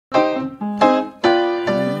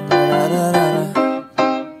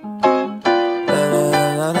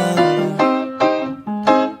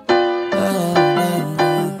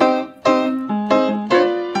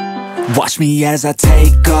me as I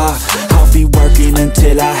take off. I'll be working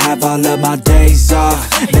until I have all of my days off.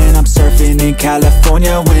 Then I'm surfing in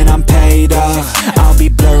California when I'm paid off. I'll be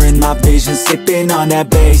blurring my vision, sipping on that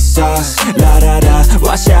bass sauce. La da da,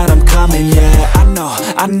 watch out, I'm coming, yeah.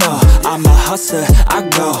 I know, I'm a hustler, I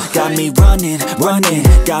go. Got me running,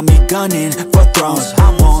 got me gunning for thrones.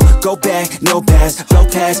 I won't go back, no pass, flow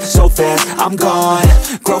past so fast, I'm gone.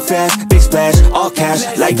 Grow fast, big splash, all cash,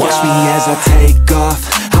 like watch me as I take off.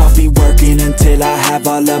 I'll be working until I have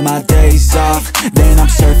all of my days off. Then I'm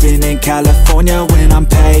surfing in California when I'm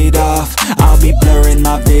paid off. I'll be blurring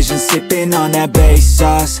my vision, sipping on that bass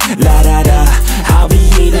sauce. La da da, I'll be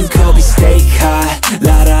eating Kobe steak hot.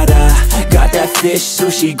 La da da, got that fish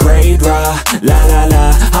sushi grade raw. La la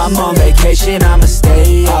la, I'm on vacation, I'ma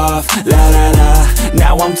stay off. La la la,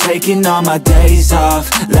 now I'm taking all my days off.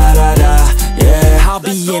 La la la, yeah. I'll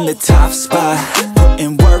be in the top spot,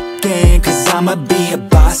 putting work in, cause I'ma be a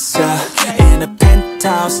boss, in a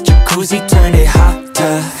penthouse, jacuzzi, turn it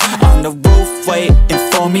hotter. On the roof,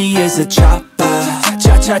 waiting for me is a chopper.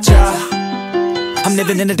 Cha-cha-cha, I'm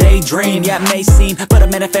living in a daydream, yeah, it may seem, but I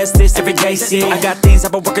manifest this every day, see. I got things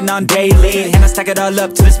I've been working on daily, and I stack it all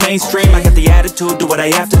up till it's mainstream. I got the attitude, do what I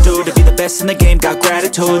have to do to be the best in the game, got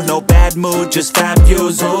gratitude. No bad mood, just fab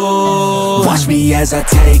views, ooh. Watch me as I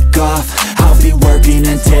take off. I'll be working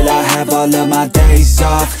until I have all of my days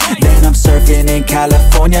off. Then I'm surfing in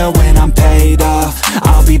California when I'm paid off.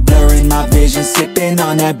 I'll be blurring my vision, sipping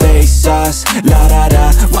on that bass sauce. La da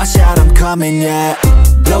da, watch out, I'm coming, yeah.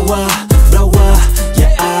 Blow up,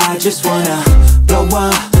 yeah, I just wanna blow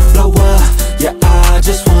up, yeah, I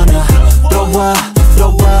just wanna blow up,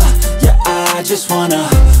 yeah, I just wanna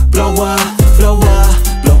blow up, blow up,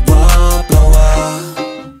 blow up, blow up,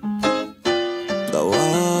 blow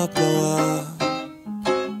up, blow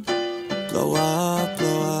up, blow up, blow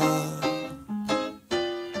up,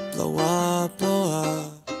 blow up, blow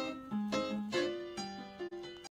up.